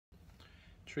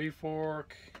tree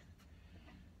fork,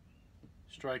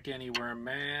 strike anywhere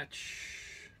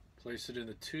match, place it in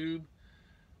the tube,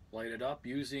 light it up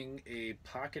using a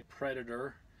Pocket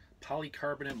Predator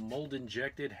polycarbonate mold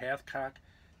injected Hathcock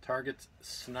target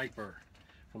sniper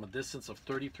from a distance of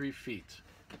 33 feet.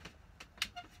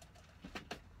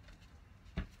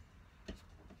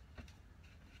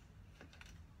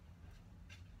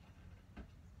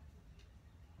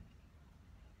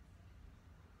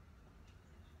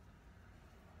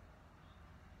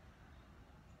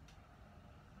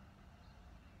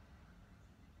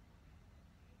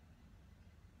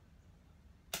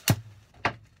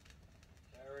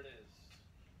 There it is.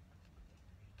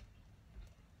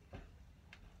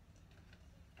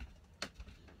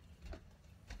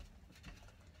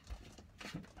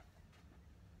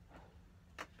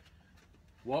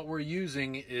 What we're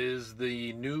using is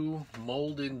the new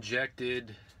mold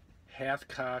injected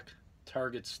Hathcock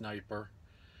target sniper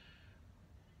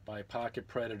by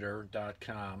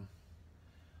pocketpredator.com.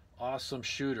 Awesome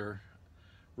shooter.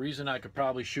 Reason I could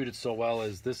probably shoot it so well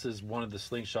is this is one of the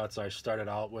slingshots I started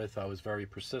out with. I was very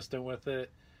persistent with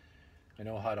it. I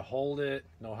know how to hold it,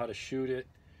 know how to shoot it.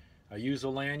 I use a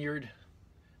lanyard.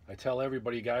 I tell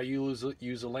everybody you gotta use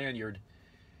a lanyard.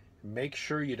 Make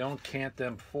sure you don't cant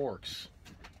them forks.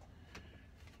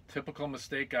 Typical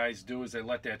mistake guys do is they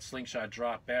let that slingshot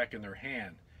drop back in their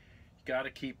hand. You gotta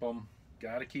keep them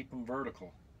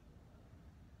vertical.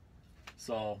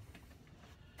 So,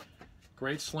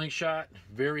 great slingshot,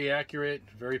 very accurate,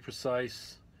 very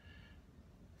precise.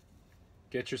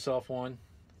 Get yourself one.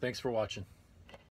 Thanks for watching.